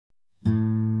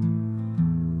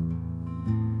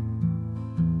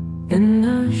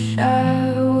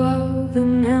shadow of the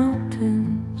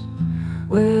mountains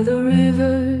where the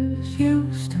rivers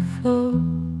used to flow.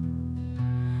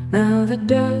 Now the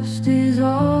dust is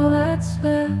all that's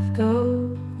left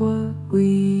of what we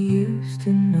used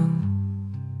to know.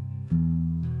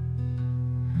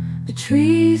 The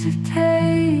trees have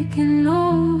taken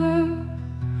over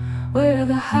where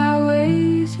the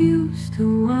highways used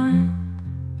to wind,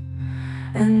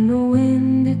 and the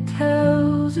wind, it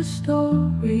tells a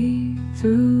story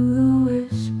through the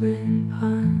whispering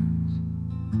pines.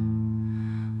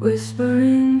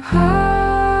 Whispering pines,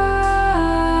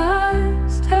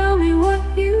 tell me what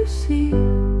you see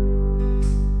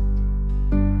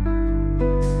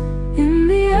in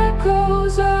the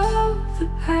echoes of the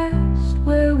past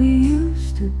where we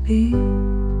used to be.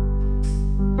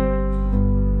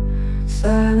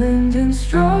 Silent and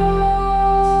strong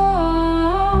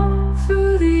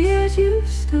through the years you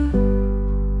stood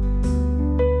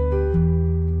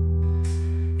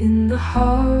in the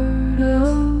heart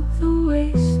of the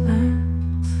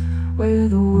wasteland where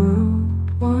the world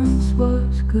once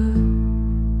was good.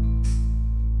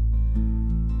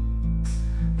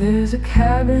 There's a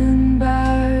cabin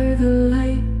by the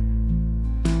lake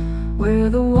where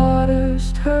the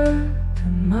waters turn to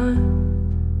mud,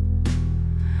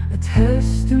 a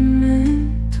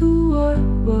testament to what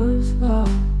was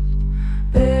lost,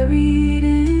 buried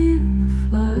in the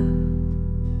flood.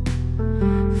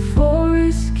 The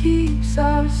forest keeps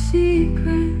our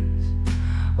secrets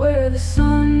where the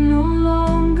sun no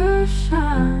longer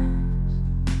shines,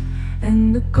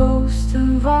 and the ghosts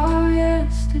of our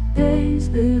yesterdays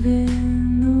live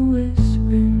in the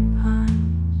whispering pines.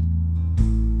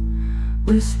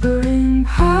 Whispering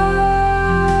pines,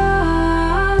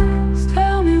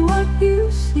 tell me what you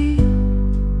see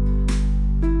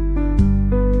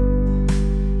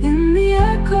in the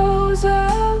echoes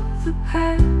of the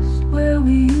past where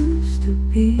we used to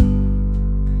be.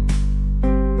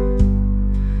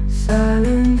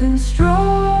 Silent and strong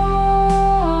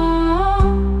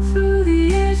through the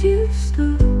years you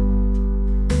stood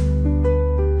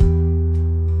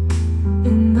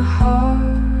in the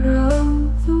heart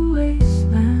of the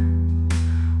wasteland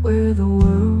where the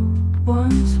world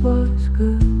once was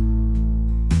good.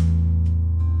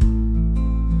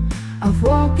 I've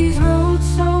walked these roads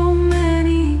so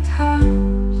many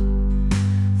times,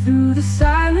 through the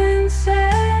silence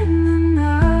and the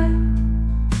night,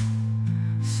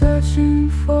 searching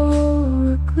for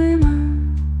a glimmer,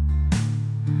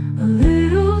 a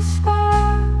little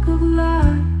spark of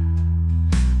light.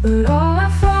 But all I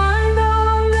find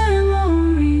are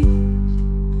memories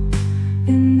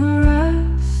in the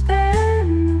rust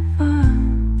and the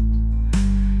vines,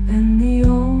 and the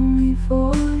only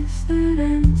voice that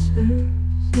answers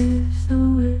is the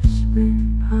whispering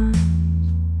pines.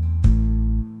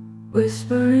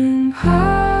 Whispering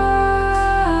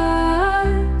pines,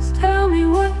 tell me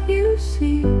what you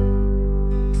see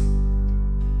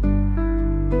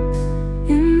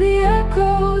in the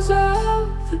echoes of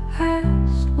the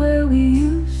past where we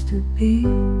used to be.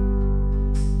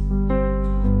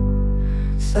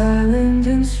 Silent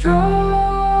and strong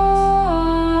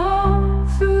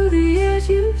through the years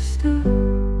you stood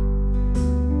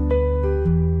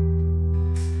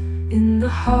in the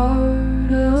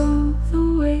heart of the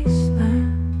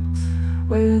wasteland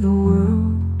where the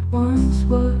world once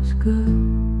was good.